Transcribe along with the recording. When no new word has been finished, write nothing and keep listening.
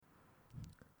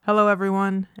Hello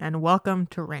everyone, and welcome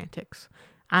to Rantix.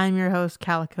 I'm your host,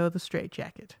 Calico the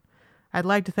Straitjacket. I'd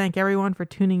like to thank everyone for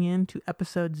tuning in to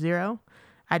episode 0.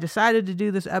 I decided to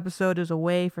do this episode as a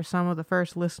way for some of the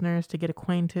first listeners to get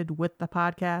acquainted with the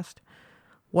podcast.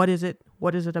 What is it?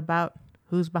 What is it about?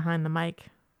 Who's behind the mic?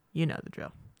 You know the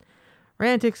drill.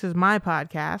 Rantix is my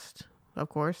podcast, of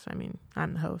course.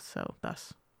 I'm the host, so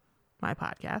thus my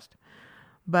podcast.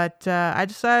 But I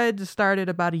decided to start it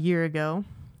about a year ago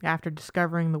after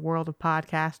discovering the world of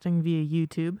podcasting via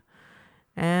YouTube,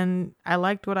 and I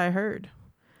liked what I heard.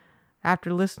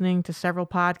 After listening to several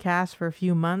podcasts for a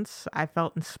few months, I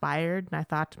felt inspired, and I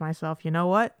thought to myself, you know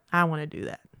what? I want to do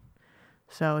that.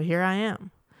 So here I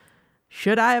am.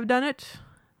 Should I have done it?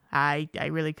 I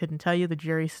really couldn't tell you. The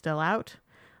jury's still out,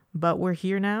 but we're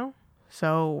here now,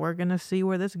 so we're going to see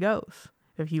where this goes.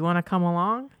 If you want to come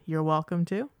along, you're welcome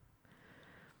to.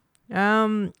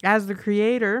 As the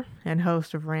creator and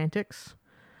host of Rantix,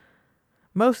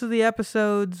 most of the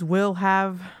episodes will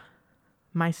have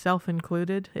myself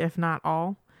included, if not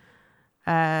all.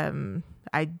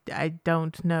 I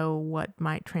don't know what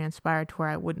might transpire to where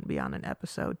I wouldn't be on an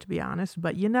episode, to be honest,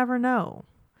 but you never know.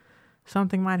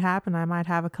 Something might happen. I might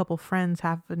have a couple friends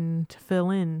happen to fill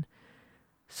in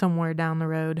somewhere down the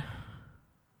road,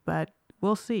 but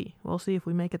we'll see. We'll see if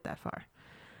we make it that far.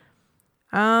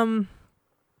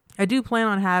 I do plan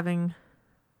on having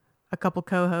a couple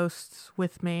co-hosts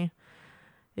with me.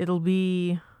 It'll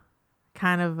be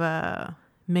kind of a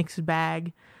mixed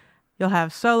bag. You'll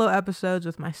have solo episodes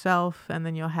with myself, and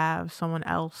then you'll have someone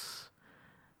else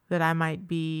that I might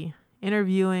be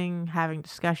interviewing, having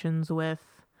discussions with,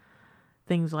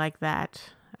 things like that.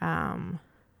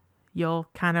 You'll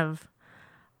kind of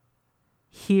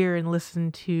hear and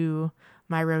listen to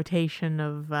my rotation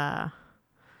of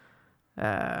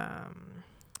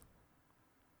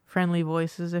friendly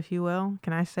voices, if you will.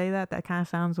 Can I say that? That kind of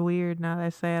sounds weird now that I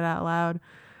say it out loud.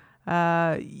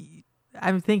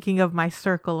 I'm thinking of my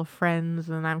circle of friends,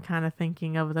 and I'm kind of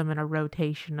thinking of them in a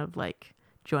rotation of like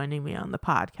joining me on the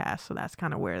podcast. So that's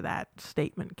kind of where that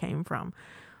statement came from.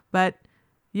 But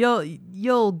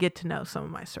you'll get to know some of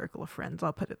my circle of friends.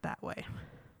 I'll put it that way.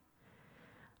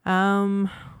 I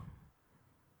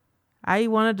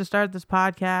wanted to start this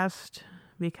podcast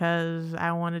because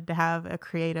I wanted to have a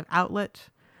creative outlet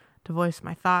to voice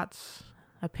my thoughts,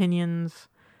 opinions,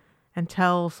 and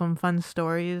tell some fun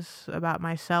stories about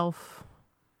myself,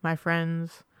 my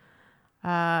friends,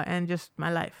 and just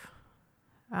my life.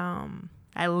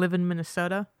 I live in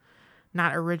Minnesota,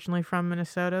 not originally from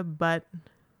Minnesota, but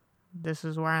this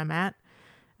is where I'm at,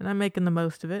 and I'm making the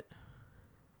most of it.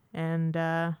 And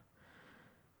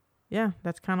yeah,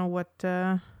 that's kind of what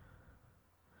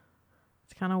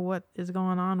is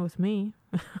going on with me.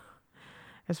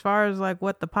 As far as like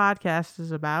what the podcast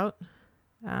is about,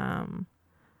 I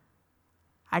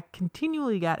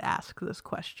continually got asked this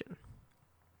question.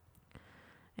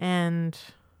 And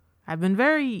I've been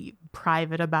very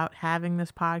private about having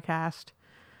this podcast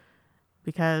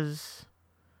because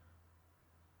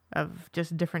of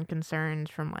just different concerns,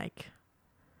 from like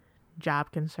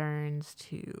job concerns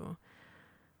to,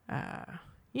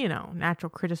 natural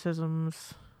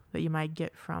criticisms that you might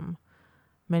get from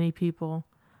many people.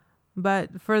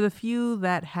 But for the few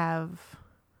that have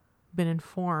been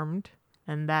informed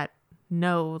and that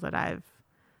know that I've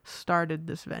started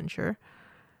this venture,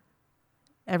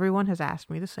 everyone has asked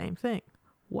me the same thing.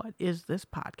 What is this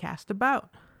podcast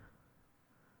about?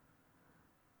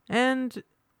 And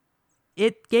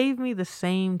it gave me the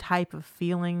same type of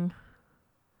feeling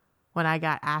when I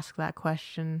got asked that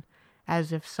question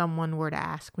as if someone were to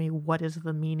ask me, what is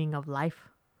the meaning of life?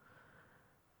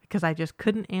 Because I just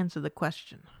couldn't answer the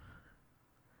question.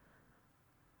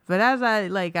 But as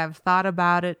I've thought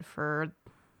about it for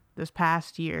this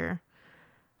past year,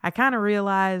 I kind of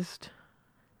realized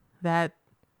that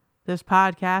this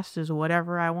podcast is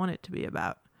whatever I want it to be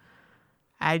about.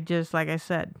 Like I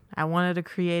said, I wanted a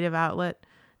creative outlet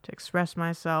to express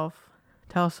myself,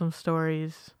 tell some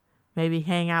stories, maybe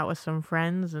hang out with some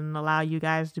friends and allow you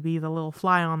guys to be the little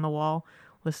fly on the wall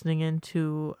listening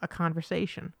into a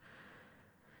conversation.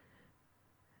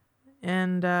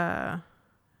 And,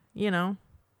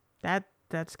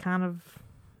 that's kind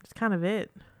of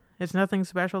it. It's nothing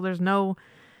special. There's no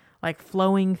like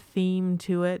flowing theme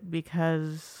to it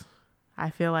because I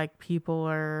feel like people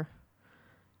are,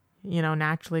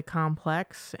 naturally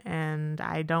complex, and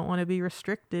I don't want to be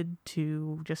restricted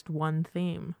to just one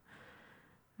theme.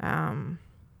 I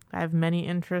have many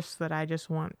interests that I just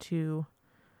want to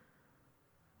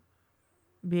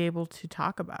be able to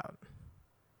talk about,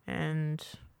 and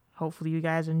hopefully you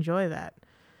guys enjoy that.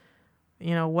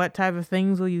 What type of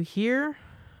things will you hear?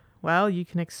 well, you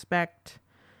can expect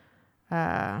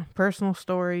personal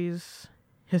stories,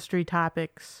 history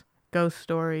topics, ghost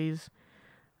stories,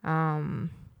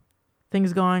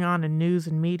 things going on in news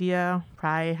and media.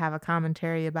 Probably have a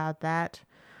commentary about that.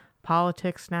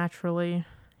 Politics, naturally,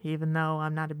 even though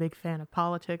I'm not a big fan of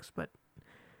politics, but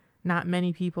not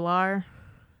many people are.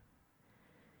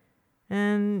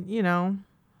 And,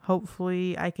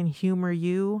 hopefully I can humor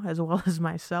you as well as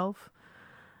myself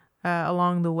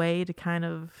along the way to kind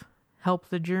of help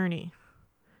the journey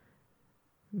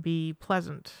be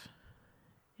pleasant.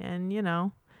 And,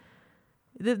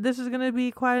 this is going to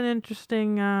be quite an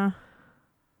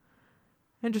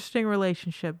interesting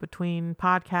relationship between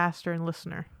podcaster and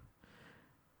listener.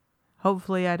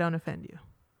 Hopefully I don't offend you.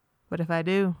 But if I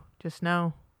do, just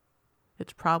know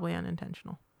it's probably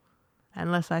unintentional.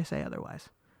 Unless I say otherwise,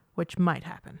 which might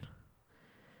happen.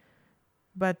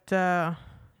 But at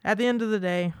the end of the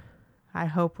day, I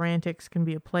hope Rantix can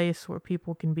be a place where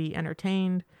people can be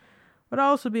entertained, but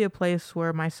also be a place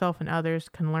where myself and others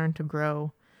can learn to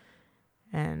grow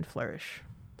and flourish,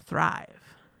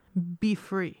 thrive, be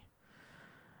free.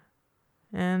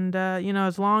 And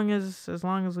as long as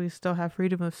we still have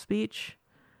freedom of speech,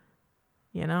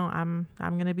 I'm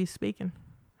gonna be speaking.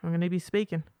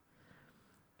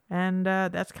 And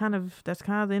that's kind of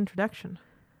the introduction.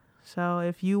 So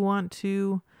if you want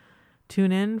to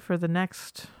tune in for the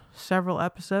next several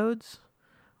episodes,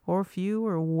 or few,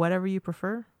 or whatever you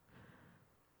prefer,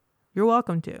 you're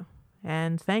welcome to.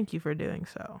 And thank you for doing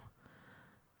so.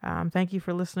 Thank you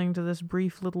for listening to this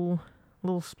brief little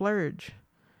splurge.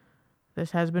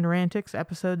 This has been Rantix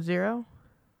episode 0.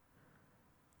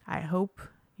 I hope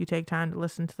you take time to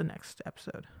listen to the next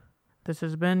episode. This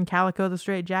has been Calico the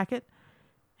Straight Jacket,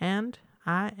 and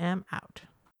I am out.